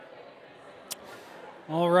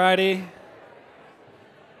Alrighty. If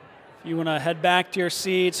you want to head back to your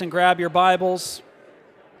seats and grab your Bibles.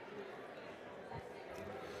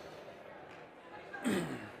 All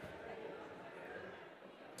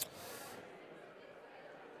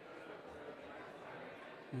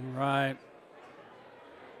right.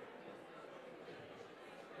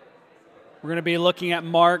 We're going to be looking at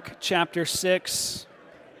Mark chapter 6,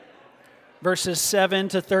 verses 7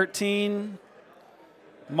 to 13.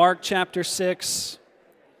 Mark chapter 6,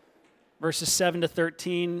 verses 7 to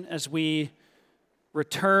 13, as we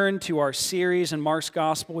return to our series in Mark's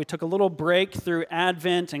Gospel. We took a little break through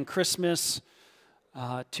Advent and Christmas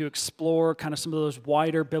to explore kind of some of those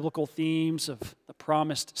wider biblical themes of the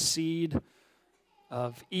promised seed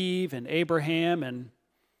of Eve and Abraham and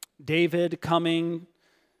David coming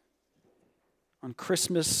on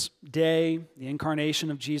Christmas Day, the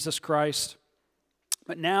incarnation of Jesus Christ.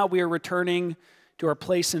 But now we are returning to our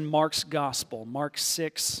place in Mark's Gospel, Mark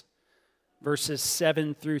 6, verses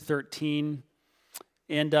 7 through 13.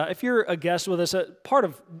 And if you're a guest with us, part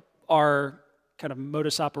of our kind of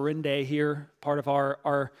modus operandi here, part of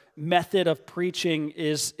our method of preaching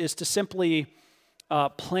is to simply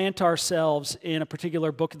plant ourselves in a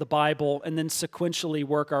particular book of the Bible and then sequentially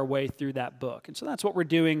work our way through that book. And so that's what we're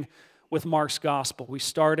doing with Mark's Gospel. We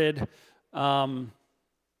started about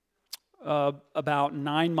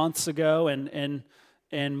 9 months ago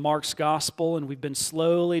and Mark's Gospel, and we've been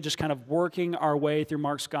slowly just kind of working our way through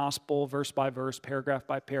Mark's Gospel, verse by verse, paragraph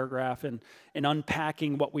by paragraph, and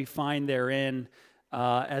unpacking what we find therein,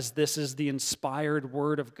 as this is the inspired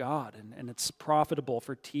Word of God, and it's profitable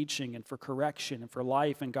for teaching and for correction and for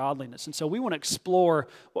life and godliness. And so we want to explore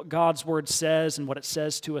what God's Word says and what it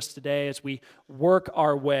says to us today as we work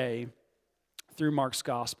our way through Mark's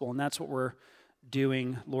Gospel, and that's what we're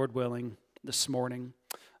doing, Lord willing, this morning.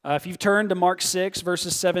 If you've turned to Mark 6,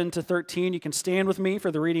 verses 7 to 13, you can stand with me for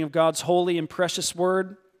the reading of God's holy and precious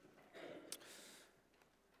word.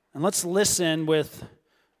 And let's listen with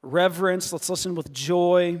reverence, let's listen with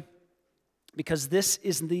joy, because this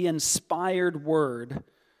is the inspired word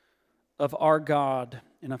of our God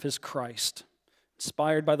and of His Christ,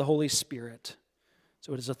 inspired by the Holy Spirit.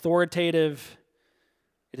 So it is authoritative,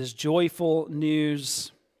 it is joyful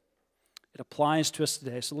news, it applies to us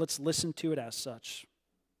today. So let's listen to it as such.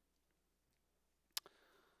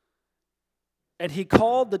 And He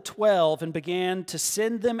called the 12 and began to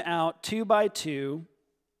send them out 2 by 2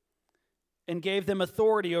 and gave them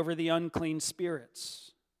authority over the unclean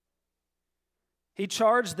spirits. He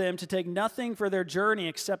charged them to take nothing for their journey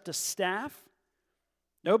except a staff,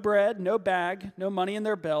 no bread, no bag, no money in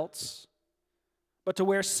their belts, but to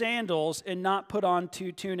wear sandals and not put on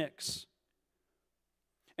 2 tunics.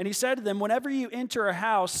 And He said to them, whenever you enter a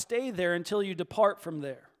house, stay there until you depart from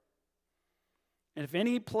there. And if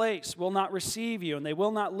any place will not receive you and they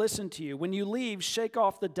will not listen to you, when you leave, shake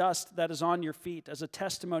off the dust that is on your feet as a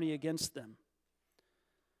testimony against them.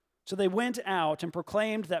 So they went out and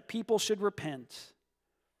proclaimed that people should repent.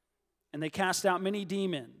 And they cast out many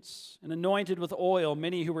demons and anointed with oil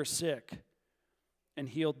many who were sick and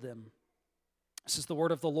healed them. This is the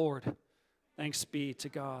word of the Lord. Thanks be to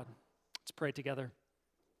God. Let's pray together.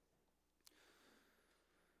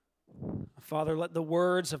 Father, let the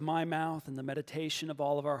words of my mouth and the meditation of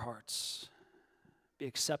all of our hearts be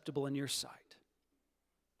acceptable in your sight.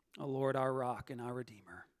 O Lord, our rock and our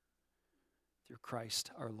Redeemer, through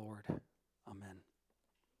Christ our Lord. Amen.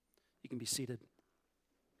 You can be seated.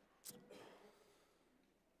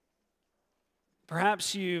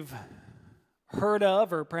 Perhaps you've heard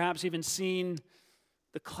of or perhaps even seen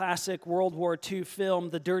the classic World War II film,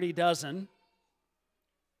 The Dirty Dozen.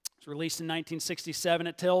 It was released in 1967.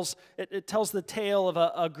 It tells the tale of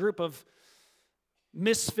a group of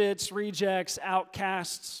misfits, rejects,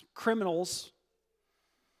 outcasts, criminals.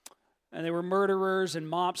 And they were murderers and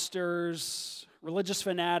mobsters, religious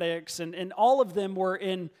fanatics, and all of them were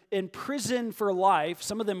in prison for life.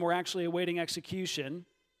 Some of them were actually awaiting execution.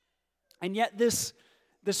 And yet this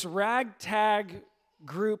ragtag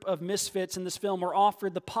group of misfits in this film were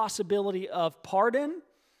offered the possibility of pardon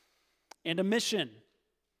and a mission.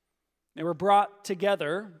 They were brought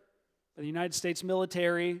together by the United States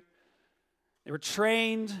military. They were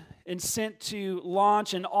trained and sent to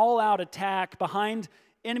launch an all-out attack behind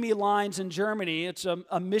enemy lines in Germany. It's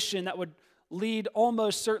a mission that would lead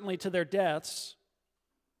almost certainly to their deaths.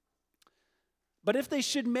 But if they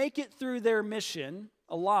should make it through their mission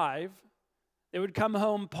alive, they would come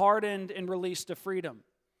home pardoned and released to freedom.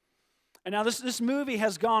 And now this movie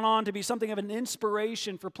has gone on to be something of an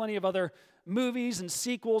inspiration for plenty of other movies and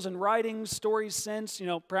sequels and writings, stories since. You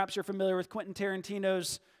know, perhaps you're familiar with Quentin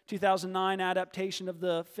Tarantino's 2009 adaptation of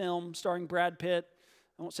the film starring Brad Pitt.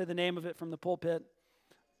 I won't say the name of it from the pulpit.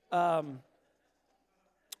 Or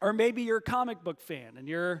maybe you're a comic book fan and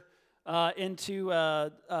you're into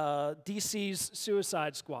DC's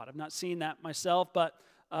Suicide Squad. I've not seen that myself, but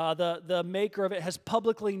the maker of it has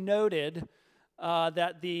publicly noted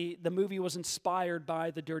that the movie was inspired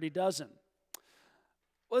by The Dirty Dozen.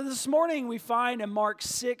 Well, this morning we find in Mark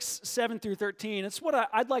 6, 7 through 13, it's what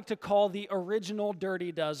I'd like to call the original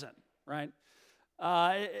Dirty Dozen, right?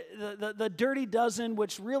 The Dirty Dozen,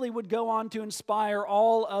 which really would go on to inspire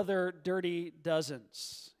all other Dirty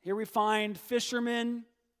Dozens. Here we find fishermen,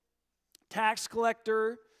 tax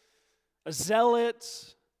collector, a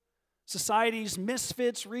zealot, society's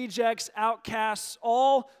misfits, rejects, outcasts,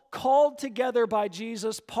 all called together by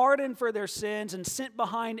Jesus, pardoned for their sins, and sent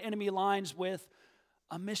behind enemy lines with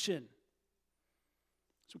a mission.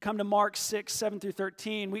 So we come to Mark 6, 7 through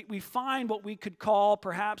 13. We find what we could call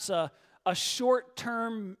perhaps a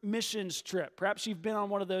short-term missions trip. Perhaps you've been on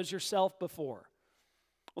one of those yourself before.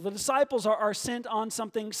 Well, the disciples are sent on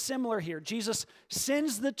something similar here. Jesus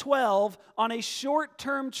sends the 12 on a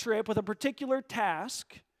short-term trip with a particular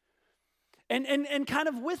task. And kind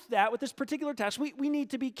of with this particular task, we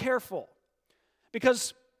need to be careful.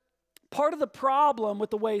 Because part of the problem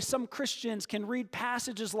with the way some Christians can read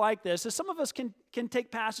passages like this is some of us can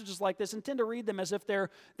take passages like this and tend to read them as if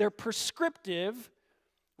they're prescriptive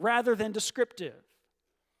rather than descriptive.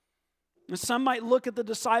 And some might look at the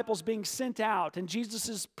disciples being sent out and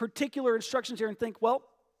Jesus' particular instructions here and think, well,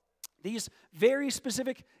 these very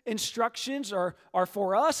specific instructions are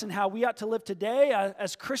for us and how we ought to live today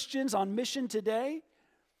as Christians on mission today.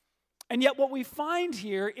 And yet what we find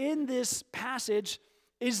here in this passage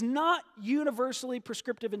is not universally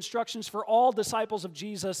prescriptive instructions for all disciples of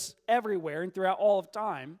Jesus everywhere and throughout all of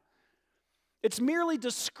time. It's merely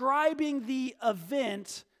describing the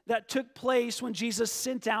event that took place when Jesus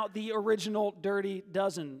sent out the original Dirty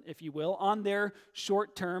Dozen, if you will, on their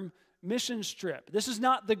short-term missions trip. This is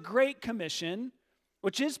not the Great Commission,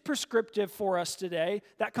 which is prescriptive for us today.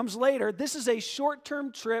 That comes later. This is a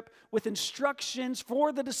short-term trip with instructions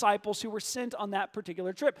for the disciples who were sent on that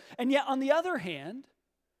particular trip. And yet, on the other hand,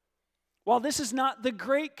 while this is not the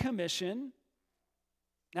Great Commission,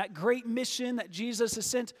 that great mission that Jesus has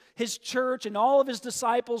sent his church and all of his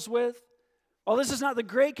disciples with, while this is not the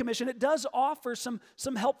Great Commission, it does offer some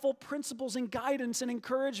helpful principles and guidance and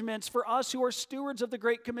encouragements for us who are stewards of the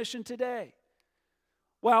Great Commission today.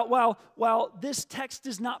 While this text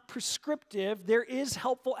is not prescriptive, there is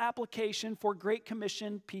helpful application for Great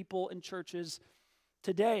Commission people and churches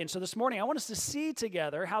today. And so this morning, I want us to see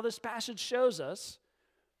together how this passage shows us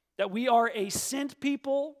that we are a sent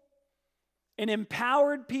people, an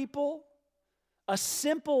empowered people, a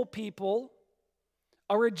simple people,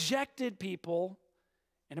 a rejected people,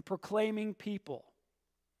 and a proclaiming people.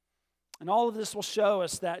 And all of this will show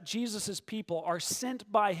us that Jesus' people are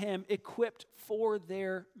sent by him, equipped for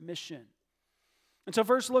their mission. And so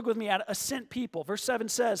first look with me at a sent people. Verse 7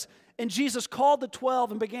 says, "And Jesus called the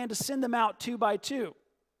 12 and began to send them out two by two."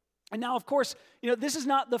 And now, of course, this is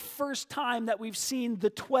not the first time that we've seen the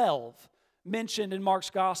 12 mentioned in Mark's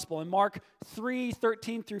gospel. In Mark 3,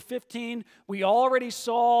 13 through 15, we already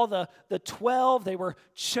saw the 12. They were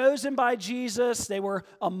chosen by Jesus. They were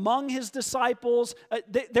among his disciples.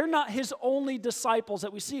 They're not his only disciples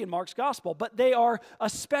that we see in Mark's gospel, but they are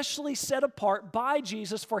especially set apart by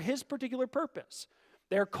Jesus for his particular purpose.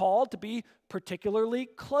 They're called to be particularly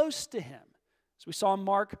close to him. As we saw in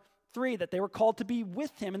Mark 3, that they were called to be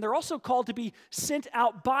with him, and they're also called to be sent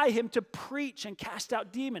out by him to preach and cast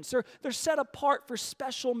out demons. They're set apart for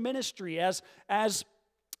special ministry as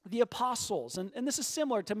the apostles. And this is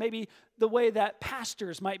similar to maybe the way that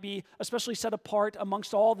pastors might be especially set apart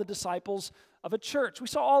amongst all the disciples of a church. We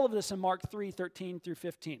saw all of this in Mark 3, 13 through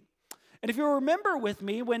 15. And if you remember with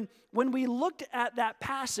me, when we looked at that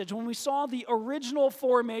passage, when we saw the original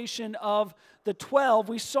formation of the 12,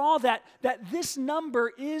 we saw that this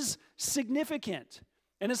number is significant.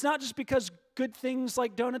 And it's not just because good things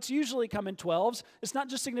like donuts usually come in 12s. It's not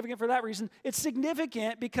just significant for that reason. It's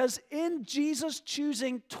significant because in Jesus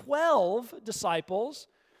choosing 12 disciples,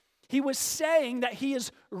 he was saying that he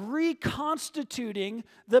is reconstituting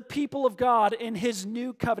the people of God in his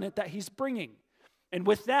new covenant that he's bringing. And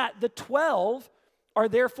with that, the 12 are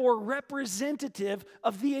therefore representative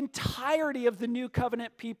of the entirety of the new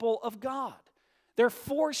covenant people of God. They're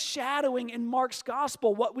foreshadowing in Mark's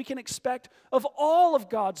gospel what we can expect of all of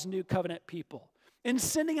God's new covenant people. In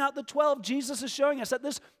sending out the 12, Jesus is showing us that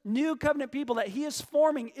this new covenant people that he is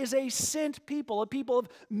forming is a sent people, a people of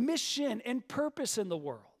mission and purpose in the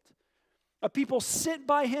world. A people sent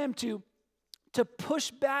by him to to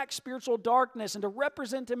push back spiritual darkness and to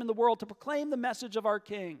represent him in the world, to proclaim the message of our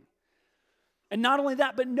King. And not only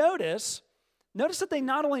that, but notice that they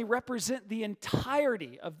not only represent the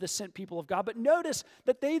entirety of the sent people of God, but notice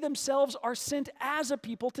that they themselves are sent as a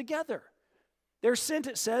people together. They're sent,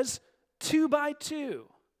 it says, 2 by 2.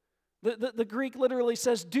 The Greek literally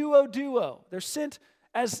says duo, duo. They're sent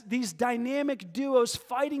as these dynamic duos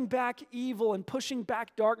fighting back evil and pushing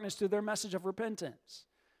back darkness through their message of repentance.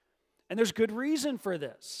 And there's good reason for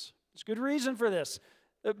this. There's good reason for this,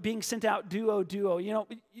 being sent out duo, duo. You know,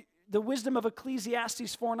 the wisdom of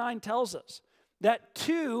Ecclesiastes 4:9 tells us that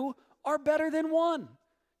 2 are better than 1.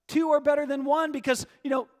 2 are better than 1 because, you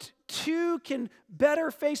know, 2 can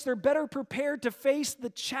they're better prepared to face the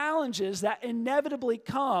challenges that inevitably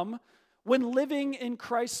come when living in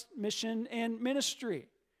Christ's mission and ministry.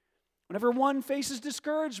 Whenever 1 faces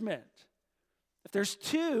discouragement, if there's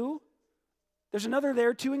 2, there's another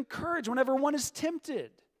there to encourage. Whenever 1 is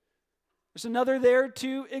tempted, there's another there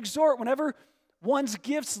to exhort. Whenever one's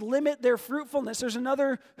gifts limit their fruitfulness, there's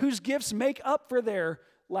another whose gifts make up for their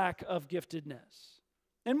lack of giftedness.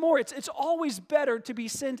 And more, it's always better to be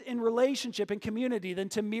sent in relationship and community than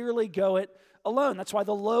to merely go it alone. That's why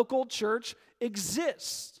the local church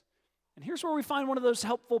exists. And here's where we find one of those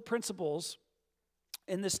helpful principles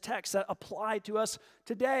in this text that apply to us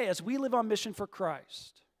today as we live on mission for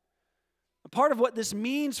Christ. A part of what this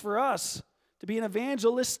means for us to be an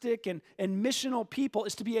evangelistic and missional people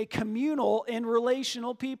is to be a communal and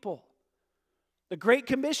relational people. The Great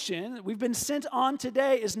Commission that we've been sent on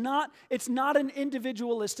today it's not an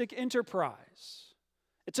individualistic enterprise.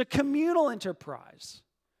 It's a communal enterprise.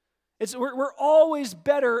 We're always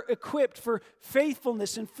better equipped for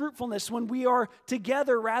faithfulness and fruitfulness when we are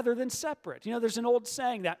together rather than separate. You know, there's an old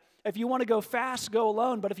saying that if you want to go fast, go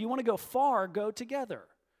alone, but if you want to go far, go together.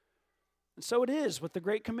 And so it is with the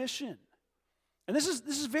Great Commission. And this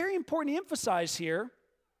is very important to emphasize here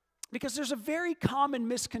because there's a very common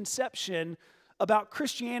misconception about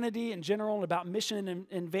Christianity in general and about mission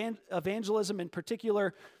and evangelism in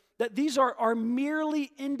particular, that these are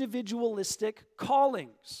merely individualistic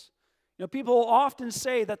callings. You know, people often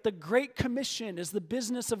say that the Great Commission is the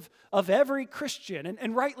business of every Christian,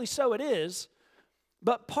 and rightly so it is.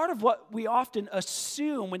 But part of what we often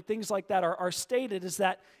assume when things like that are stated is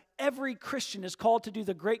that every Christian is called to do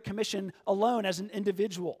the Great Commission alone as an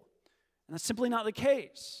individual. And that's simply not the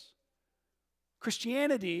case.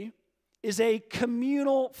 Christianity is a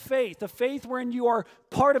communal faith, a faith wherein you are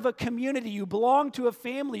part of a community, you belong to a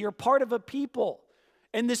family, you're part of a people.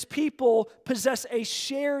 And this people possess a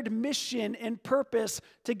shared mission and purpose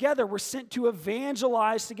together. We're sent to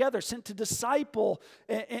evangelize together, sent to disciple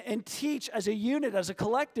and teach as a unit, as a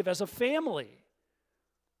collective, as a family.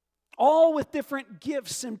 All with different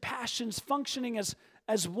gifts and passions functioning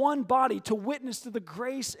as one body to witness to the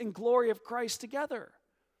grace and glory of Christ together.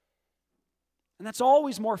 And that's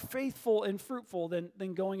always more faithful and fruitful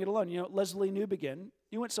than going it alone. You know, Leslie Newbegin,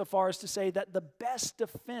 he went so far as to say that the best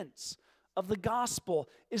defense of the gospel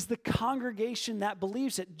is the congregation that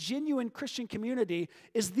believes it. Genuine Christian community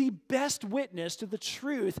is the best witness to the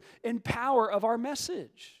truth and power of our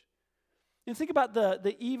message. And think about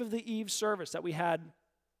the Eve of the Eve service that we had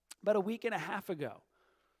about a week and a half ago.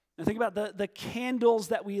 And think about the candles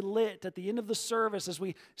that we lit at the end of the service as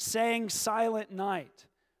we sang Silent Night.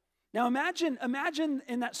 Now imagine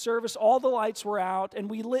in that service all the lights were out and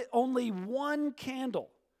we lit only one candle.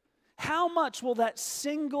 How much will that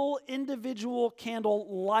single individual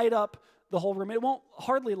candle light up the whole room? It won't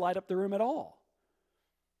hardly light up the room at all.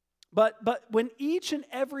 But when each and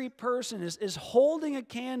every person is holding a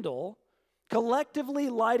candle, collectively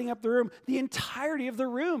lighting up the room, the entirety of the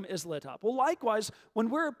room is lit up. Well, likewise, when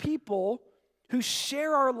we're a people who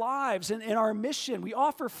share our lives and our mission, we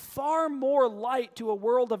offer far more light to a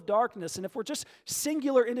world of darkness than if we're just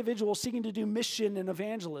singular individuals seeking to do mission and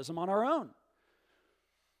evangelism on our own.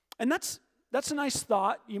 And that's a nice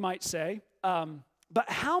thought, you might say, but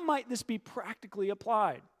how might this be practically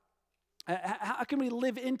applied? How can we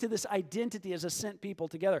live into this identity as a sent people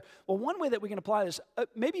together? Well, one way that we can apply this,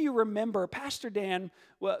 maybe you remember Pastor Dan,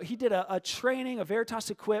 well, he did a training, a Veritas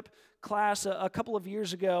Equip class a couple of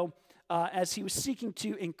years ago as he was seeking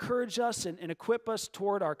to encourage us and equip us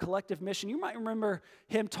toward our collective mission. You might remember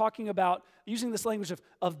him talking about using this language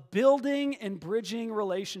of building and bridging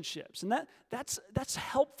relationships. And that's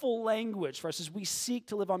helpful language for us as we seek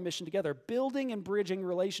to live on mission together. Building and bridging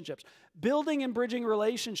relationships. Building and bridging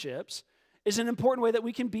relationships is an important way that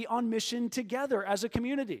we can be on mission together as a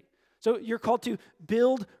community. So you're called to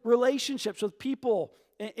build relationships with people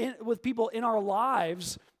in our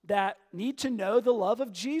lives that need to know the love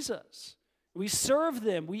of Jesus. We serve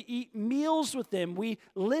them, we eat meals with them, we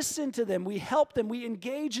listen to them, we help them, we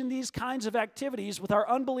engage in these kinds of activities with our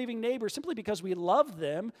unbelieving neighbors simply because we love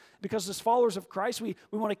them, because as followers of Christ, we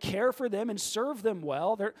want to care for them and serve them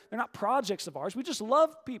well. They're not projects of ours. We just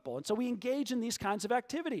love people, and so we engage in these kinds of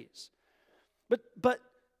activities. But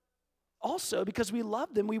also, because we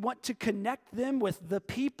love them, we want to connect them with the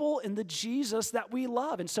people and the Jesus that we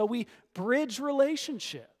love. And so we bridge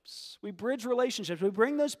relationships. We bridge relationships. We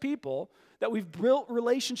bring those people that we've built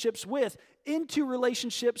relationships with into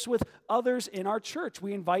relationships with others in our church.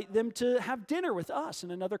 We invite them to have dinner with us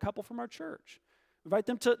and another couple from our church. We invite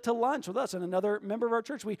them to lunch with us and another member of our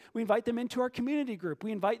church. We invite them into our community group.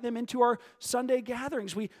 We invite them into our Sunday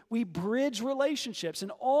gatherings. We bridge relationships.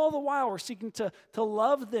 And all the while we're seeking to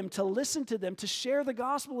love them, to listen to them, to share the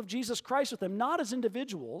gospel of Jesus Christ with them, not as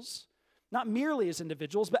individuals, not merely as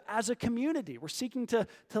individuals, but as a community. We're seeking to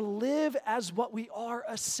live as what we are,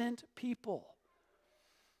 a sent people.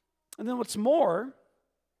 And then what's more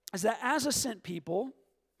is that as a sent people,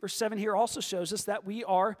 verse 7 here also shows us that we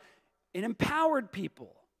are an empowered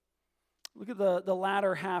people. Look at the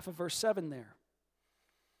latter half of verse 7 there.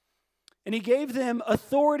 And he gave them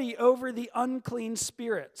authority over the unclean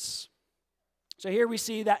spirits. So here we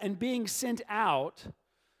see that in being sent out,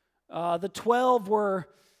 the 12 were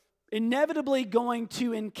inevitably going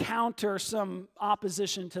to encounter some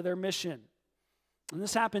opposition to their mission. And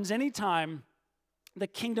this happens anytime the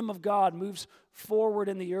kingdom of God moves forward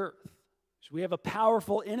in the earth. So we have a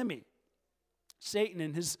powerful enemy. Satan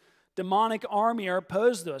and his demonic army are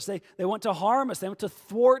opposed to us. They want to harm us. They want to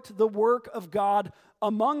thwart the work of God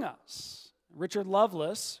among us. Richard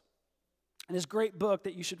Lovelace, in his great book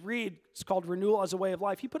that you should read, it's called Renewal as a Way of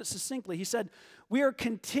Life, he put it succinctly. He said, "We are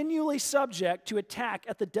continually subject to attack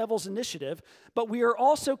at the devil's initiative, but we are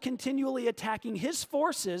also continually attacking his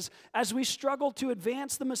forces as we struggle to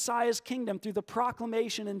advance the Messiah's kingdom through the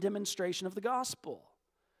proclamation and demonstration of the gospel."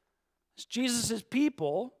 As Jesus'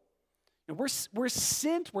 people, and we're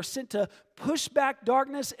sent to push back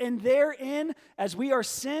darkness, and therein, as we are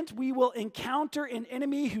sent, we will encounter an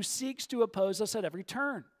enemy who seeks to oppose us at every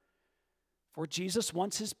turn. For Jesus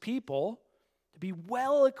wants his people to be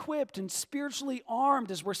well equipped and spiritually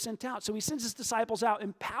armed as we're sent out. So he sends his disciples out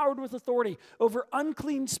empowered with authority over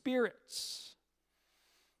unclean spirits.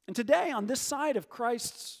 And today, on this side of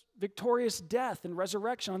Christ's victorious death and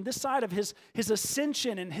resurrection, on this side of his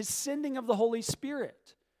ascension and his sending of the Holy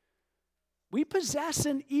Spirit, we possess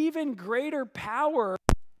an even greater power.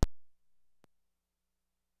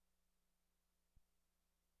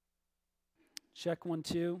 Check 1,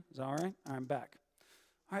 2. Is that all right? I'm back.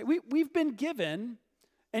 All right, we've been given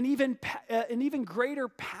an even greater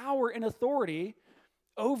power and authority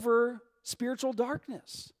over spiritual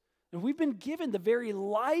darkness. And we've been given the very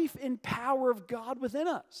life and power of God within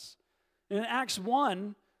us. And in Acts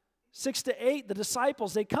 1, 6-8, the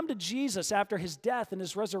disciples, they come to Jesus after his death and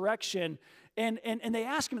his resurrection, and they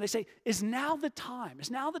ask him, and they say, is now the time? Is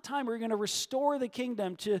now the time we're going to restore the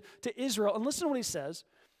kingdom to Israel? And listen to what he says.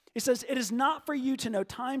 He says, it is not for you to know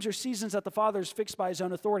times or seasons that the Father has fixed by his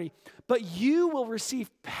own authority, but you will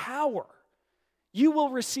receive power. You will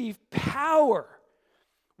receive power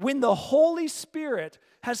when the Holy Spirit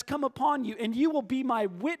has come upon you, and you will be my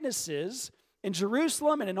witnesses in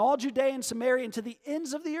Jerusalem and in all Judea and Samaria and to the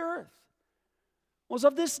ends of the earth. It was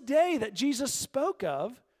of this day that Jesus spoke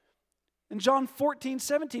of in John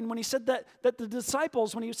 14:17, when he said that the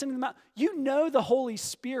disciples, when he was sending them out, you know the Holy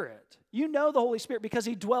Spirit. You know the Holy Spirit because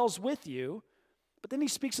he dwells with you. But then he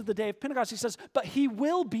speaks of the day of Pentecost. He says, but he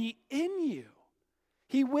will be in you.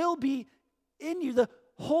 He will be in you. The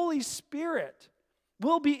Holy Spirit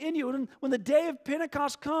will be in you. And when the day of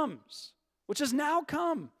Pentecost comes, which has now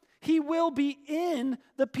come, he will be in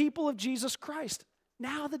the people of Jesus Christ.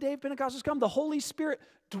 Now the day of Pentecost has come. The Holy Spirit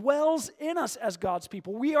dwells in us as God's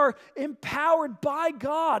people. We are empowered by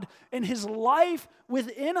God and his life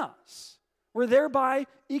within us. We're thereby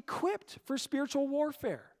equipped for spiritual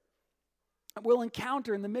warfare. We'll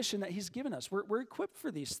encounter in the mission that he's given us. We're equipped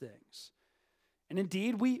for these things. And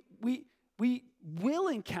indeed, we will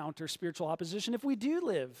encounter spiritual opposition if we do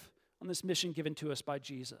live on this mission given to us by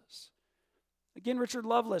Jesus. Again, Richard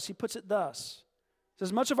Lovelace, he puts it thus. He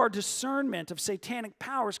says, much of our discernment of satanic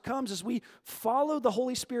powers comes as we follow the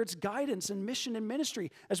Holy Spirit's guidance in mission and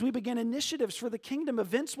ministry. As we begin initiatives for the kingdom,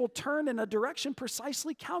 events will turn in a direction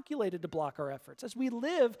precisely calculated to block our efforts. As we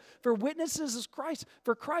live for witnesses as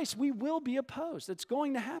for Christ, we will be opposed. It's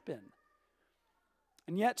going to happen.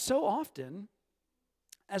 And yet, so often,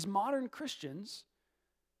 as modern Christians,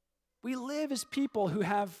 we live as people who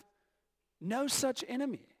have no such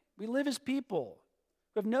enemy. We live as people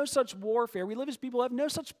who have no such warfare. We live as people who have no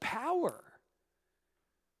such power.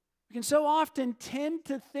 We can so often tend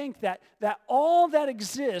to think that all that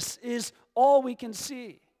exists is all we can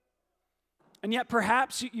see. And yet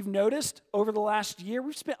perhaps you've noticed over the last year,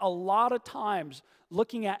 we've spent a lot of times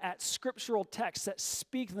looking at scriptural texts that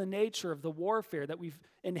speak the nature of the warfare that we've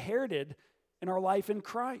inherited in our life in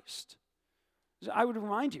Christ. I would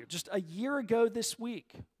remind you, just a year ago this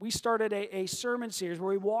week, we started a sermon series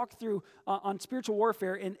where we walked through on spiritual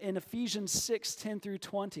warfare in Ephesians 6, 10 through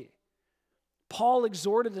 20. Paul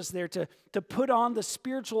exhorted us there to put on the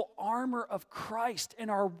spiritual armor of Christ in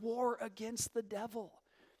our war against the devil.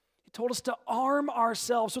 He told us to arm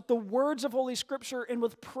ourselves with the words of Holy Scripture and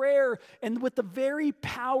with prayer and with the very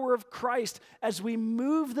power of Christ as we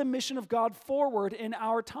move the mission of God forward in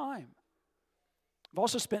our time. I've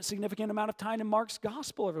also spent a significant amount of time in Mark's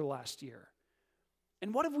gospel over the last year.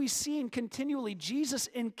 And what have we seen continually? Jesus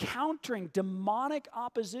encountering demonic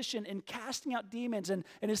opposition and casting out demons and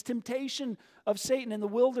his temptation of Satan in the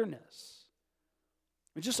wilderness.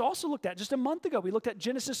 We just also looked at, just a month ago, we looked at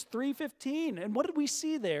Genesis 3:15. And what did we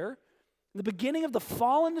see there? In the beginning of the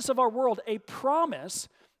fallenness of our world, a promise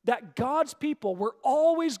that God's people were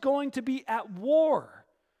always going to be at war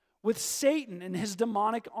with Satan and his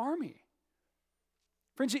demonic army.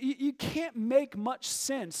 Friends, you can't make much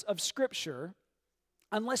sense of Scripture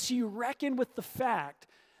unless you reckon with the fact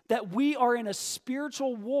that we are in a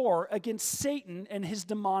spiritual war against Satan and his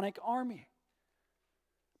demonic army.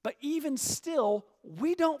 But even still,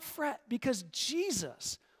 we don't fret because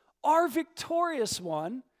Jesus, our victorious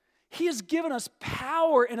one, he has given us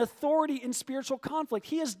power and authority in spiritual conflict.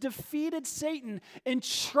 He has defeated Satan and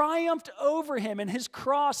triumphed over him in his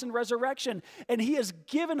cross and resurrection. And he has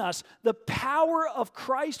given us the power of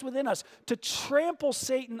Christ within us to trample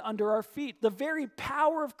Satan under our feet. The very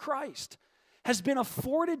power of Christ has been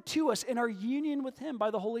afforded to us in our union with him by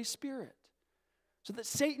the Holy Spirit, so that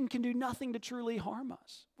Satan can do nothing to truly harm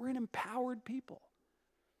us. We're an empowered people.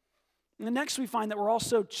 And the next we find that we're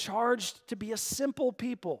also charged to be a simple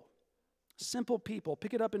people. Simple people.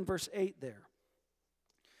 Pick it up in verse 8 there.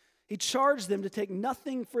 He charged them to take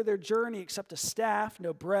nothing for their journey except a staff,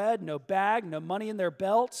 no bread, no bag, no money in their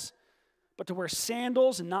belts, but to wear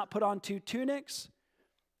sandals and not put on 2 tunics.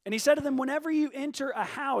 And he said to them, whenever you enter a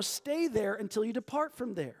house, stay there until you depart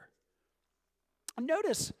from there.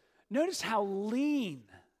 Notice how lean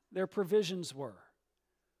their provisions were,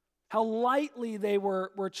 how lightly they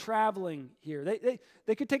were traveling here.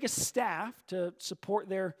 They could take a staff to support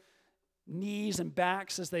their knees and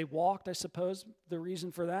backs as they walked, I suppose, the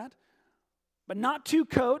reason for that. But not 2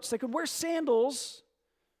 coats. They could wear sandals,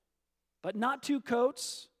 but not 2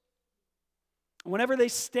 coats. Whenever they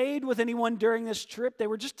stayed with anyone during this trip, they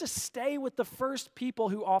were just to stay with the first people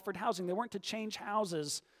who offered housing. They weren't to change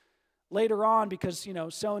houses later on because,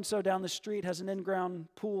 so-and-so down the street has an in-ground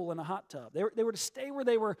pool and a hot tub. They were to stay where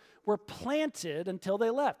they were planted until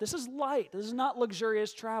they left. This is light. This is not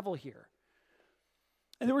luxurious travel here.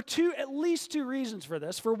 And there were at least two reasons for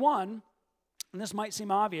this. For one, and this might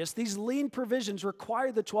seem obvious, these lean provisions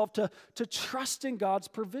required the 12 to trust in God's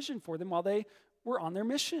provision for them while they were on their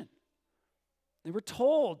mission. They were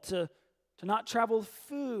told to not travel with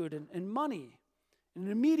food and money. And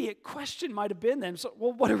an immediate question might have been then,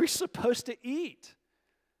 what are we supposed to eat?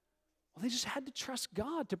 Well, they just had to trust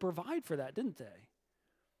God to provide for that, didn't they?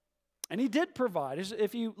 And he did provide.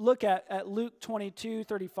 If you look at Luke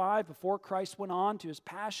 22:35, before Christ went on to his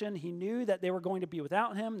passion, he knew that they were going to be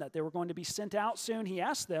without him, that they were going to be sent out soon. He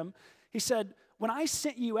asked them, he said, when I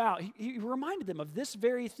sent you out, he reminded them of this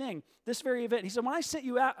very thing, this very event. He said, when I sent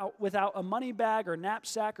you out without a money bag or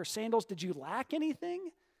knapsack or sandals, did you lack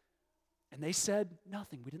anything? And they said,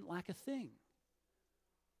 nothing. We didn't lack a thing.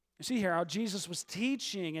 You see here how Jesus was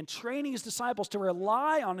teaching and training his disciples to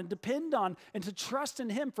rely on and depend on and to trust in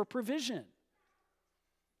him for provision.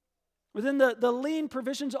 Within the lean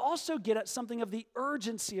provisions also get at something of the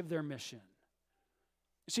urgency of their mission.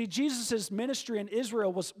 You see, Jesus' ministry in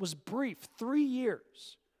Israel was brief, 3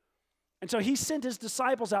 years. And so he sent his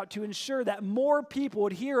disciples out to ensure that more people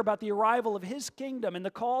would hear about the arrival of his kingdom and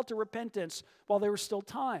the call to repentance while there was still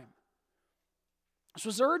time. This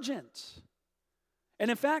was urgent. And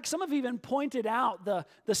in fact, some have even pointed out the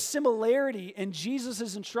similarity in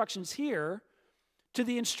Jesus' instructions here to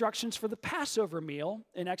the instructions for the Passover meal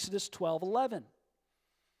in Exodus 12:11.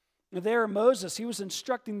 There, Moses, he was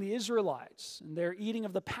instructing the Israelites in their eating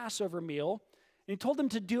of the Passover meal, and he told them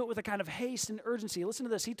to do it with a kind of haste and urgency. Listen to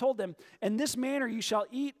this. He told them, in this manner you shall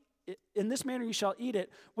eat it,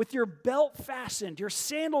 with your belt fastened, your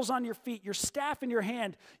sandals on your feet, your staff in your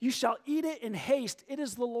hand. You shall eat it in haste. It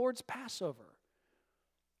is the Lord's Passover.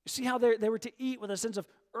 You see how they were to eat with a sense of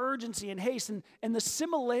urgency and haste, and the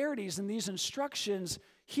similarities in these instructions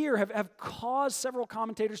here have caused several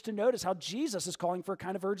commentators to notice how Jesus is calling for a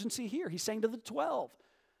kind of urgency here. He's saying to the 12,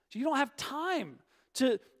 you don't have time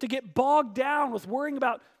to get bogged down with worrying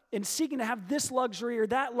about and seeking to have this luxury or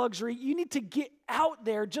that luxury. You need to get out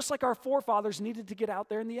there just like our forefathers needed to get out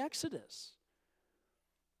there in the Exodus.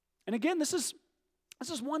 And again, this is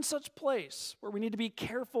one such place where we need to be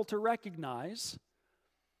careful to recognize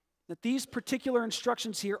that these particular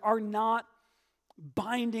instructions here are not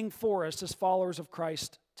binding for us as followers of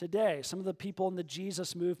Christ today. Some of the people in the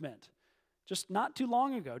Jesus movement, just not too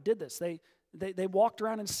long ago, did this. They walked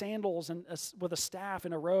around in sandals and with a staff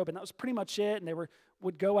and a robe, and that was pretty much it. And they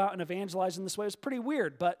would go out and evangelize in this way. It was pretty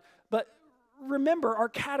weird. But remember our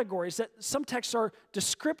categories, that some texts are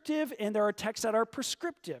descriptive and there are texts that are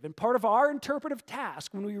prescriptive. And part of our interpretive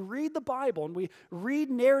task when we read the Bible and we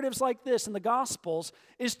read narratives like this in the Gospels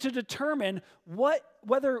is to determine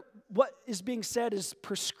whether what is being said is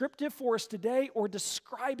prescriptive for us today or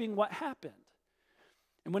describing what happened.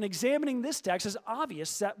 And when examining this text, it's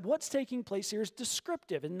obvious that what's taking place here is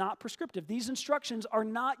descriptive and not prescriptive. These instructions are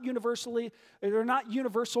not universal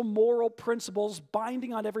moral principles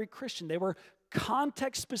binding on every Christian. They were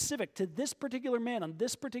context specific to this particular man on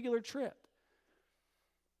this particular trip.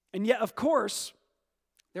 And yet, of course,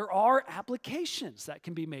 there are applications that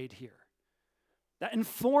can be made here that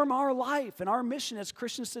inform our life and our mission as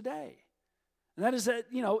Christians today. And that is that,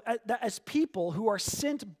 that as people who are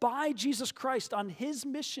sent by Jesus Christ on his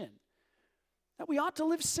mission, that we ought to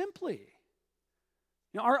live simply.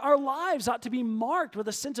 Our lives ought to be marked with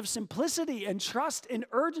a sense of simplicity and trust and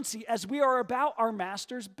urgency as we are about our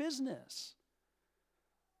master's business.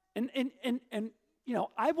 And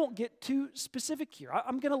I won't get too specific here.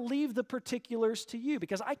 I'm going to leave the particulars to you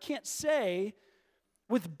because I can't say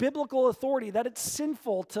with biblical authority that it's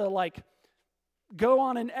sinful to go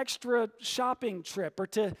on an extra shopping trip or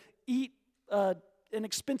to eat an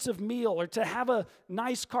expensive meal or to have a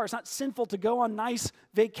nice car. It's not sinful to go on nice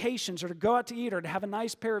vacations or to go out to eat or to have a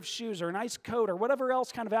nice pair of shoes or a nice coat or whatever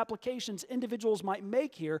else kind of applications individuals might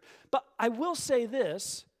make here. But I will say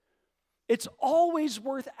this, it's always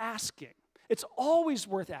worth asking. It's always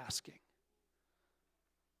worth asking.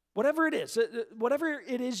 Whatever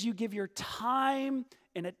it is you give your time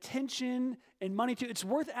and attention and money to, it's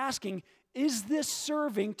worth asking, is this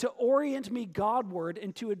serving to orient me Godward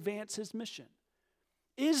and to advance his mission?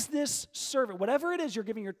 Is this serving, whatever it is you're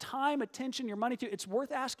giving your time, attention, your money to, it's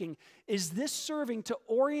worth asking, is this serving to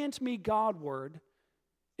orient me Godward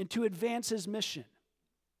and to advance his mission?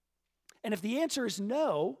 And if the answer is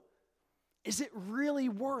no, is it really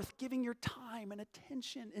worth giving your time and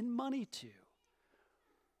attention and money to?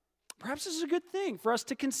 Perhaps this is a good thing for us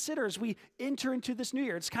to consider as we enter into this new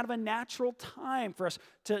year. It's kind of a natural time for us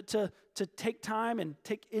to take time and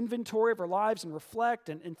take inventory of our lives and reflect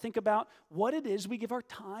and think about what it is we give our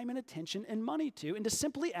time and attention and money to, and to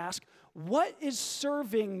simply ask, what is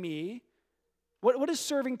serving me? What is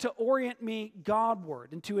serving to orient me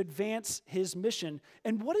Godward and to advance his mission?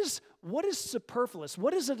 And what is superfluous?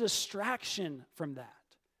 What is a distraction from that?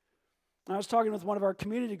 I was talking with one of our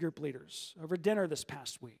community group leaders over dinner this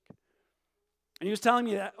past week. And he was telling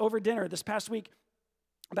me that over dinner this past week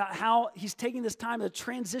about how he's taking this time to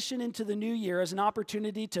transition into the new year as an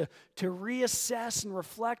opportunity to reassess and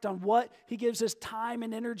reflect on what he gives his time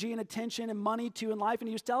and energy and attention and money to in life. And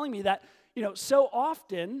he was telling me that, so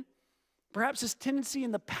often, perhaps his tendency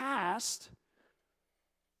in the past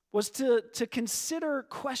was to consider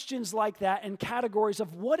questions like that in categories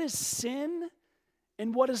of what is sin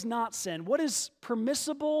and what is not sin, what is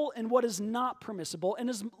permissible and what is not permissible. And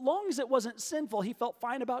as long as it wasn't sinful, he felt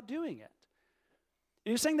fine about doing it. And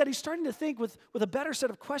he was saying that he's starting to think with a better set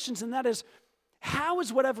of questions, and that is, how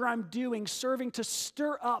is whatever I'm doing serving to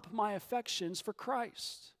stir up my affections for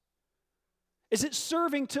Christ? Is it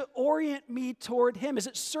serving to orient me toward him? Is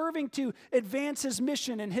it serving to advance his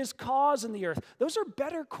mission and his cause in the earth? Those are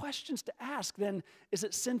better questions to ask than, is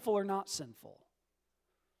it sinful or not sinful?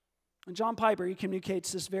 And John Piper, he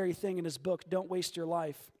communicates this very thing in his book, Don't Waste Your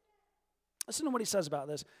Life. Listen to what he says about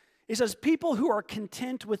this. He says, people who are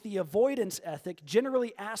content with the avoidance ethic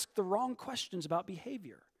generally ask the wrong questions about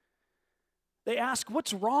behavior. They ask,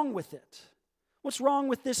 what's wrong with it? What's wrong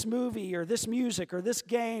with this movie or this music or this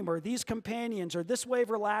game or these companions or this way of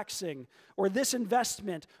relaxing or this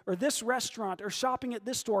investment or this restaurant or shopping at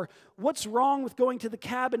this store? What's wrong with going to the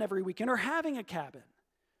cabin every weekend or having a cabin?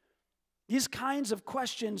 These kinds of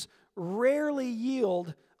questions rarely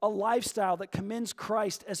yield a lifestyle that commends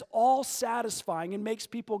Christ as all satisfying and makes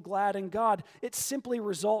people glad in God. It simply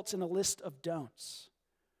results in a list of don'ts.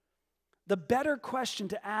 The better question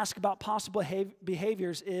to ask about possible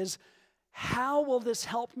behaviors is, how will this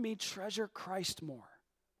help me treasure Christ more?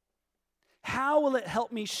 How will it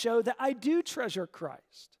help me show that I do treasure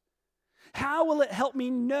Christ? How will it help me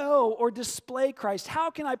know or display Christ? How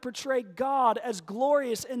can I portray God as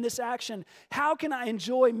glorious in this action? How can I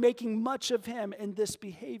enjoy making much of him in this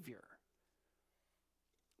behavior?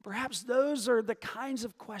 Perhaps those are the kinds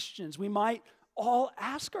of questions we might all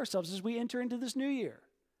ask ourselves as we enter into this new year.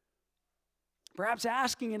 Perhaps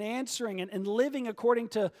asking and answering and living according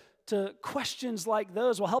to questions like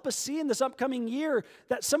those will help us see in this upcoming year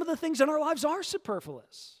that some of the things in our lives are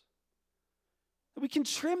superfluous. That we can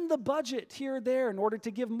trim the budget here or there in order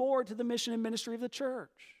to give more to the mission and ministry of the church.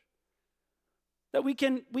 That we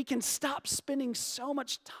can stop spending so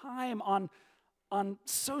much time on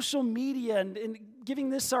social media and giving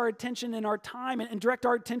this our attention and our time and direct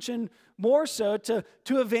our attention more so to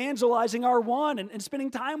evangelizing our one and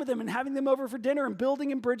spending time with them and having them over for dinner and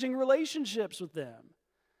building and bridging relationships with them.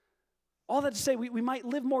 All that to say, we might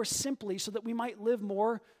live more simply so that we might live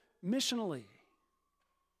more missionally.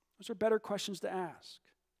 Those are better questions to ask.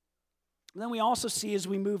 And then we also see as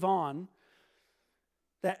we move on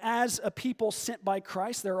that as a people sent by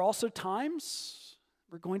Christ, there are also times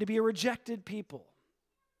we're going to be a rejected people.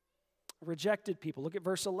 A rejected people. Look at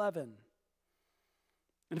verse 11.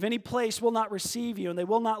 And if any place will not receive you and they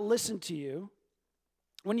will not listen to you,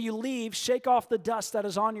 when you leave, shake off the dust that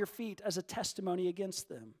is on your feet as a testimony against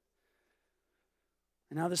them.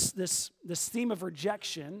 And now this theme of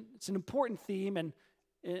rejection, it's an important theme and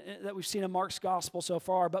that we've seen in Mark's gospel so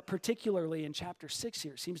far, but particularly in chapter 6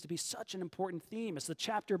 here, it seems to be such an important theme as the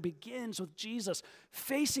chapter begins with Jesus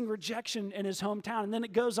facing rejection in his hometown. And then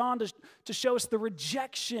it goes on to show us the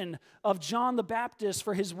rejection of John the Baptist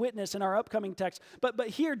for his witness in our upcoming text. But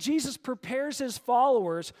here, Jesus prepares his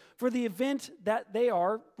followers for the event that they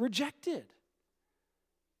are rejected.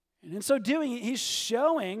 And in so doing, he's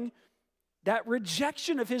showing that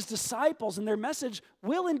rejection of his disciples and their message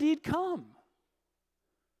will indeed come.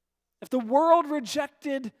 If the world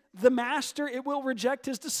rejected the master, it will reject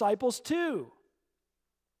his disciples too.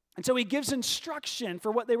 And so he gives instruction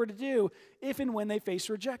for what they were to do if and when they face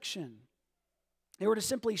rejection. They were to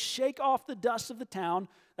simply shake off the dust of the town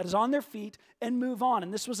that is on their feet and move on.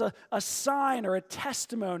 And this was a sign or a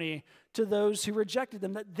testimony to those who rejected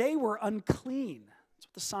them that they were unclean. That's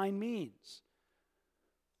what the sign means.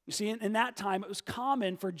 You see, in that time, it was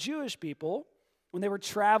common for Jewish people, when they were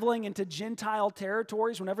traveling into Gentile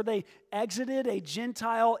territories, whenever they exited a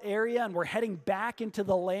Gentile area and were heading back into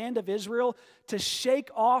the land of Israel, to shake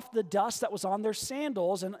off the dust that was on their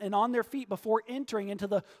sandals and on their feet before entering into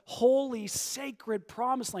the holy, sacred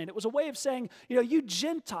promised land. It was a way of saying, you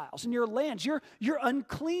Gentiles in your lands, you're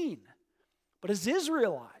unclean. But as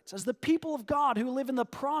Israelites, as the people of God who live in the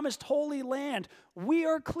promised holy land, we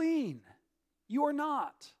are clean. You are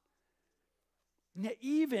not. And yet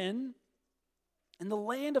even in the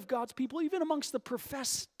land of God's people, even amongst the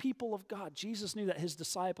professed people of God, Jesus knew that his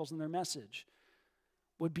disciples and their message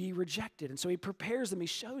would be rejected. And so he prepares them, he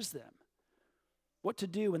shows them what to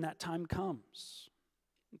do when that time comes.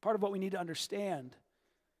 And part of what we need to understand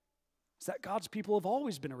is that God's people have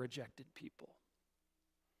always been a rejected people.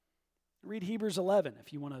 Read Hebrews 11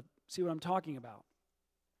 if you want to see what I'm talking about.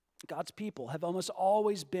 God's people have almost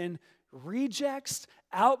always been rejects,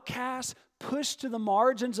 outcasts, pushed to the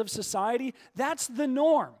margins of society. That's the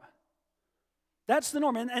norm. That's the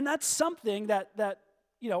norm. And that's something that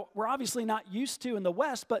we're obviously not used to in the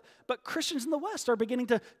West, but Christians in the West are beginning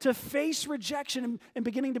to face rejection and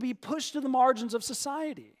beginning to be pushed to the margins of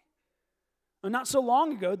society. And not so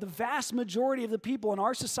long ago, the vast majority of the people in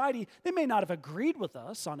our society, they may not have agreed with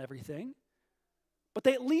us on everything, but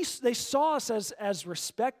at least they saw us as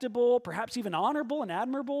respectable, perhaps even honorable and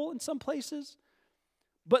admirable in some places.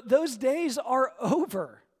 But those days are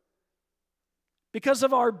over because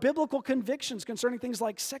of our biblical convictions concerning things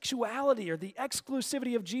like sexuality or the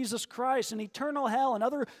exclusivity of Jesus Christ and eternal hell and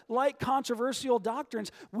other like controversial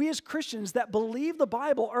doctrines. We as Christians that believe the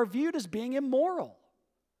Bible are viewed as being immoral.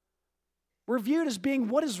 We're viewed as being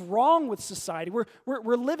what is wrong with society.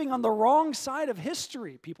 We're living on the wrong side of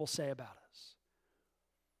history, people say about us.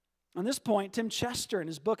 On this point, Tim Chester, in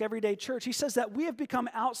his book, Everyday Church, he says that we have become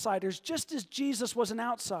outsiders just as Jesus was an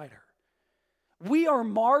outsider. We are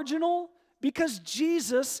marginal because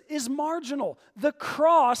Jesus is marginal. The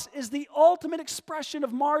cross is the ultimate expression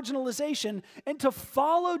of marginalization, and to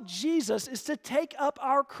follow Jesus is to take up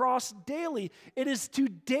our cross daily. It is to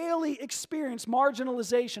daily experience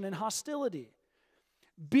marginalization and hostility.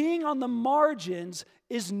 Being on the margins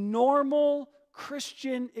is normal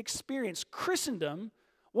Christian experience. Christendom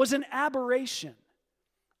was an aberration,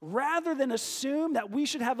 Rather than assume that we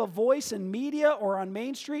should have a voice in media or on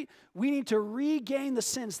Main Street, we need to regain the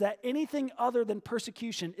sense that anything other than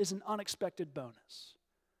persecution is an unexpected bonus.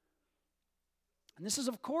 And this is,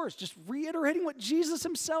 of course, just reiterating what Jesus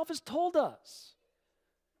himself has told us.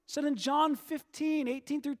 He said in John 15,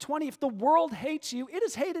 18 through 20, if the world hates you, it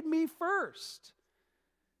has hated me first.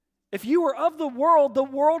 If you were of the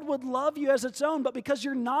world would love you as its own, but because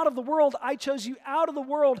you're not of the world, I chose you out of the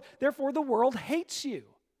world, therefore the world hates you.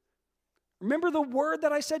 Remember the word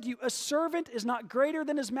that I said to you, a servant is not greater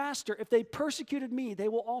than his master. If they persecuted me, they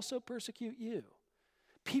will also persecute you.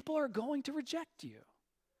 People are going to reject you.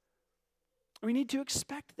 We need to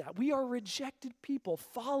expect that. We are rejected people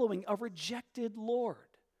following a rejected Lord.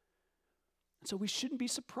 And so we shouldn't be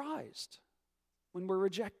surprised when we're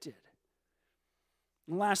rejected.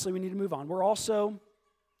 And lastly, we need to move on. We're also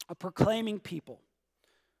a proclaiming people.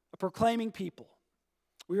 A proclaiming people.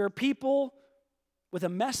 We are people with a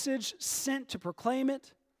message sent to proclaim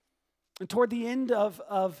it. And toward the end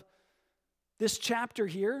of this chapter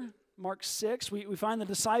here, Mark 6, we find the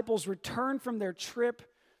disciples return from their trip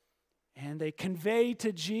and they convey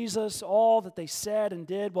to Jesus all that they said and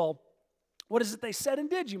did. Well, what is it they said and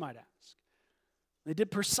did, you might ask? They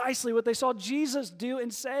did precisely what they saw Jesus do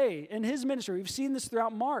and say in his ministry. We've seen this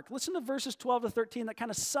throughout Mark. Listen to verses 12 to 13 that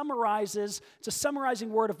kind of summarizes, it's a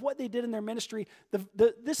summarizing word of what they did in their ministry.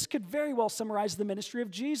 This could very well summarize the ministry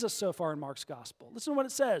of Jesus so far in Mark's gospel. Listen to what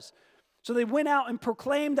it says. So they went out and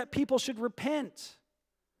proclaimed that people should repent.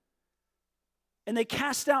 And they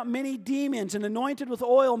cast out many demons and anointed with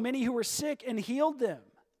oil many who were sick and healed them.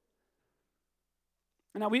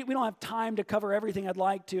 Now, we don't have time to cover everything I'd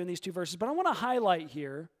like to in these two verses, but I want to highlight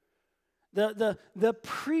here the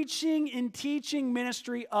preaching and teaching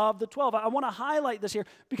ministry of the 12. I want to highlight this here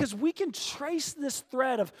because we can trace this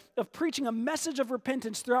thread of preaching a message of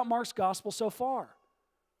repentance throughout Mark's gospel so far.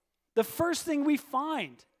 The first thing we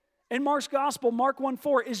find in Mark's gospel, Mark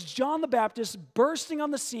 1:4, is John the Baptist bursting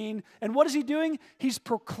on the scene. And what is he doing? He's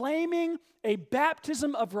proclaiming a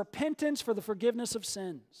baptism of repentance for the forgiveness of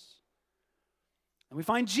sins. And we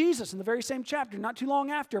find Jesus in the very same chapter, not too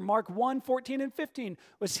long after, Mark 1:14 and 15,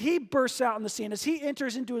 as he bursts out on the scene, as he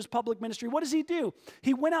enters into his public ministry. What does he do?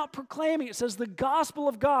 He went out proclaiming, it says, the gospel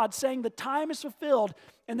of God, saying the time is fulfilled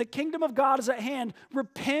and the kingdom of God is at hand.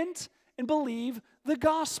 Repent and believe the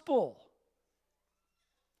gospel.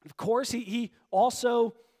 Of course, he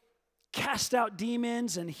also cast out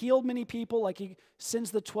demons and healed many people like he sends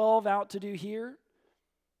the 12 out to do here.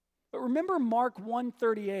 But remember Mark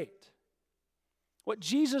 1:38. What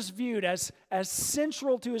Jesus viewed as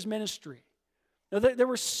central to his ministry. Now, there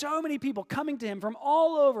were so many people coming to him from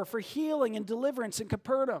all over for healing and deliverance in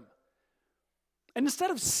Capernaum. And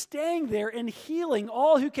instead of staying there and healing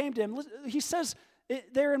all who came to him, he says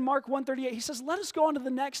there in Mark 1:38, he says, let us go on to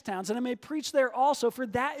the next towns and I may preach there also, for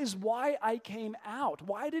that is why I came out.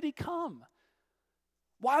 Why did he come?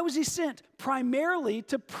 Why was he sent? Primarily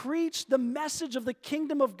to preach the message of the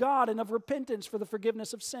kingdom of God and of repentance for the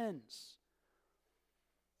forgiveness of sins.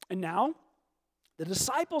 And now, the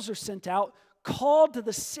disciples are sent out, called to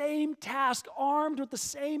the same task, armed with the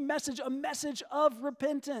same message, a message of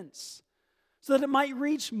repentance, so that it might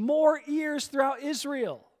reach more ears throughout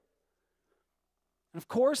Israel. And of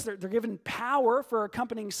course, they're given power for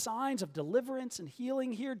accompanying signs of deliverance and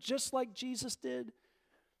healing here, just like Jesus did.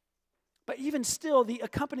 But even still, the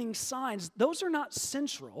accompanying signs, those are not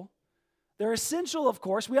central. They're essential, of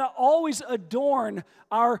course. We always adorn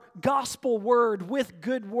our gospel word with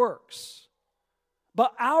good works.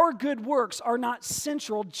 But our good works are not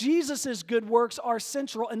central. Jesus' good works are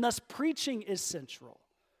central, and thus preaching is central.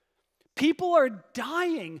 People are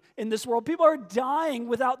dying in this world. People are dying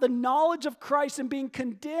without the knowledge of Christ and being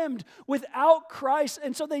condemned without Christ.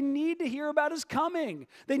 And so they need to hear about his coming.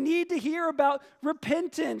 They need to hear about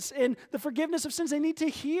repentance and the forgiveness of sins. They need to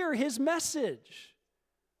hear his message.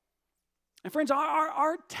 And friends,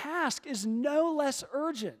 our task is no less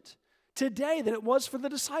urgent today than it was for the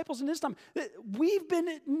disciples in his time. We've been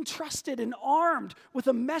entrusted and armed with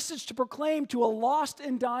a message to proclaim to a lost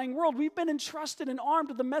and dying world. We've been entrusted and armed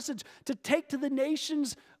with a message to take to the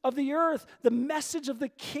nations of the earth the message of the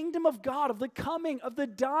kingdom of God, of the coming, of the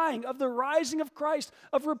dying, of the rising of Christ,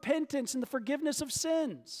 of repentance and the forgiveness of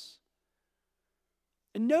sins.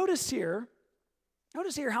 And notice here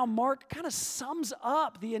how Mark kind of sums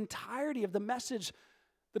up the entirety of the message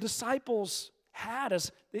the disciples had.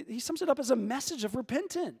 He sums it up as a message of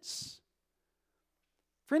repentance.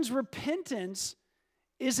 Friends, repentance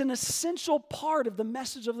is an essential part of the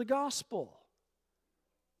message of the gospel.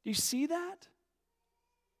 Do you see that?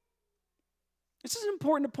 This is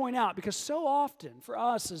important to point out because so often for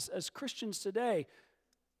us as Christians today,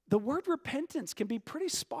 the word repentance can be pretty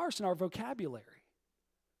sparse in our vocabulary.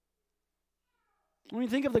 When you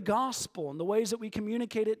think of the gospel and the ways that we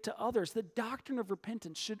communicate it to others, the doctrine of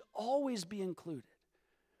repentance should always be included.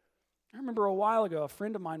 I remember a while ago, a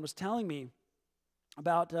friend of mine was telling me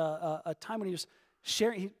about a time when he was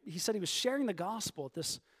sharing, he said he was sharing the gospel with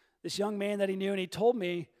this young man that he knew, and he told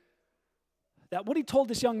me that what he told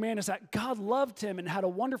this young man is that God loved him and had a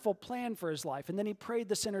wonderful plan for his life, and then he prayed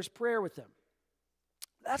the sinner's prayer with him.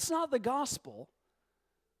 That's not the gospel.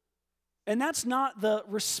 And that's not the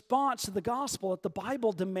response to the gospel that the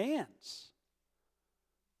Bible demands.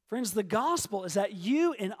 Friends, the gospel is that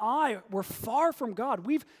you and I were far from God.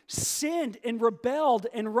 We've sinned and rebelled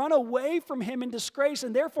and run away from Him in disgrace,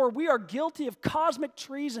 and therefore we are guilty of cosmic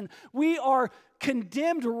treason. We are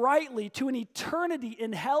condemned rightly to an eternity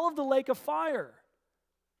in hell of the lake of fire.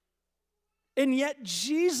 And yet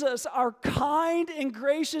Jesus, our kind and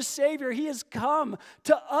gracious Savior, He has come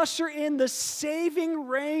to usher in the saving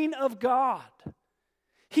reign of God.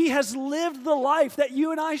 He has lived the life that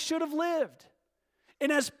you and I should have lived.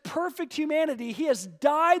 And as perfect humanity, He has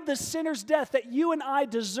died the sinner's death that you and I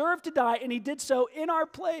deserve to die, and He did so in our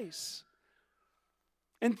place.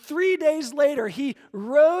 And 3 days later, He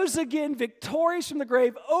rose again victorious from the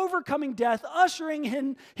grave, overcoming death, ushering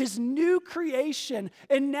in His new creation.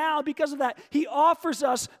 And now, because of that, He offers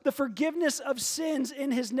us the forgiveness of sins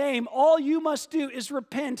in His name. All you must do is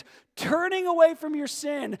repent, turning away from your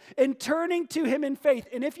sin and turning to Him in faith.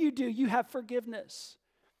 And if you do, you have forgiveness.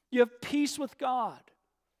 You have peace with God.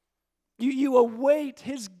 You await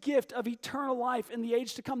His gift of eternal life in the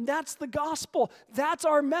age to come. That's the gospel. That's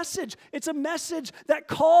our message. It's a message that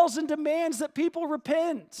calls and demands that people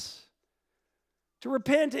repent. To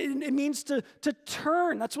repent, it means to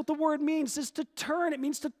turn. That's what the word means, is to turn. It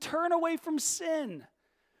means to turn away from sin.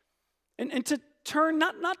 And to turn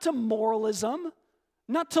not to moralism,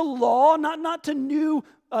 not to law, not to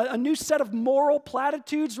a new set of moral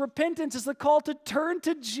platitudes. Repentance is the call to turn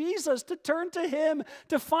to Jesus, to turn to Him,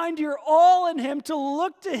 to find your all in Him, to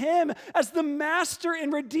look to Him as the master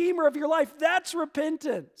and redeemer of your life. That's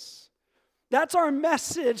repentance. That's our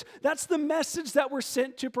message. That's the message that we're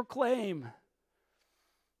sent to proclaim.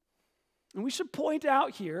 And we should point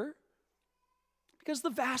out here, because the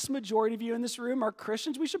vast majority of you in this room are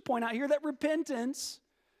Christians, we should point out here that repentance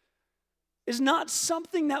is not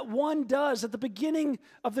something that one does at the beginning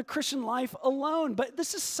of the Christian life alone, but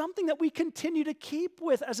this is something that we continue to keep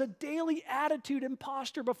with as a daily attitude and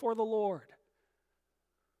posture before the Lord.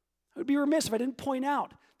 I would be remiss if I didn't point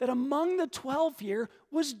out that among the 12 here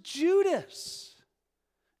was Judas.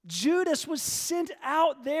 Judas was sent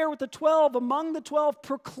out there with the 12, among the 12,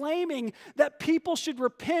 proclaiming that people should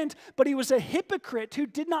repent, but he was a hypocrite who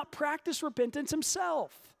did not practice repentance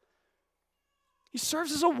himself. He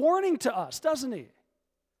serves as a warning to us, doesn't he?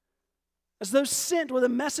 As those sent with a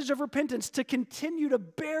message of repentance to continue to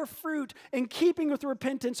bear fruit in keeping with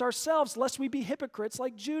repentance ourselves, lest we be hypocrites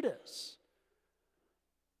like Judas.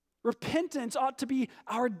 Repentance ought to be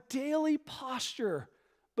our daily posture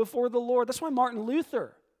before the Lord. That's why Martin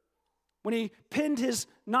Luther, when he penned his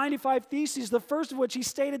 95 Theses, the first of which he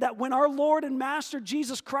stated that when our Lord and Master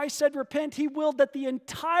Jesus Christ said repent, He willed that the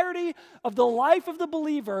entirety of the life of the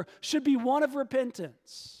believer should be one of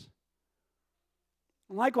repentance.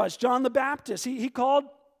 And likewise, John the Baptist, he called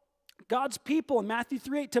God's people in Matthew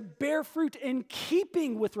 3:8 to bear fruit in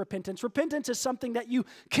keeping with repentance. Repentance is something that you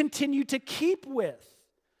continue to keep with.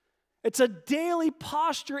 It's a daily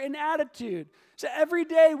posture and attitude. So every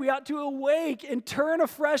day we ought to awake and turn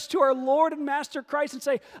afresh to our Lord and Master Christ and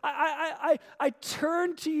say, I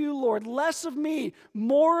turn to you, Lord. Less of me,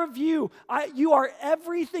 more of you. You are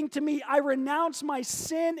everything to me. I renounce my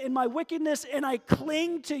sin and my wickedness, and I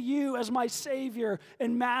cling to you as my Savior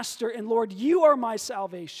and Master. And Lord, you are my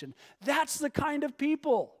salvation. That's the kind of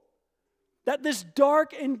people that this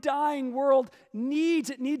dark and dying world needs.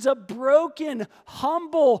 It needs a broken,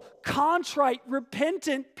 humble, contrite,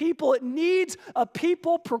 repentant people. It needs a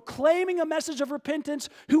people proclaiming a message of repentance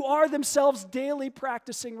who are themselves daily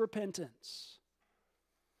practicing repentance.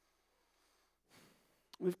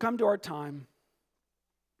 We've come to our time.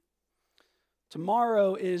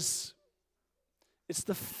 Tomorrow it's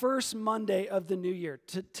the first Monday of the new year.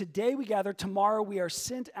 Today we gather. Tomorrow we are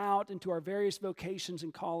sent out into our various vocations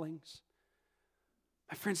and callings.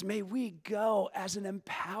 My friends, may we go as an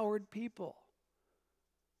empowered people,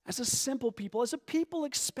 as a simple people, as a people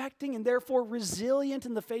expecting and therefore resilient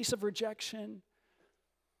in the face of rejection,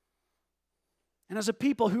 and as a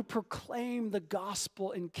people who proclaim the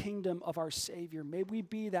gospel and kingdom of our Savior. May we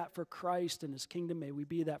be that for Christ and His kingdom. May we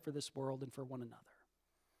be that for this world and for one another.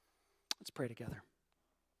 Let's pray together.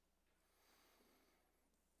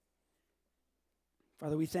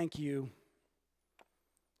 Father, we thank you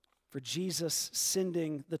for Jesus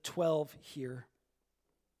sending the 12 here.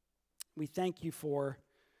 We thank you for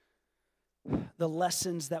the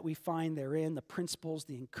lessons that we find therein, the principles,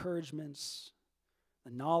 the encouragements,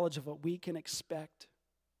 the knowledge of what we can expect.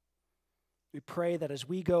 We pray that as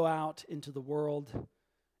we go out into the world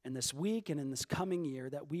in this week and in this coming year,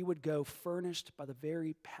 that we would go furnished by the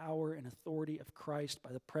very power and authority of Christ,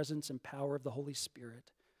 by the presence and power of the Holy Spirit,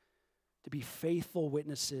 to be faithful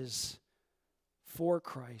witnesses for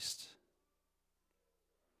Christ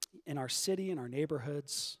in our city, in our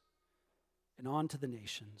neighborhoods, and on to the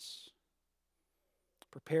nations.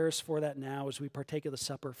 Prepare us for that now as we partake of the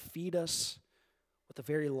supper. Feed us with the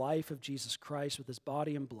very life of Jesus Christ, with his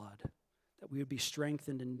body and blood, that we would be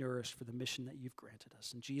strengthened and nourished for the mission that you've granted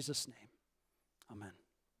us. In Jesus' name, amen.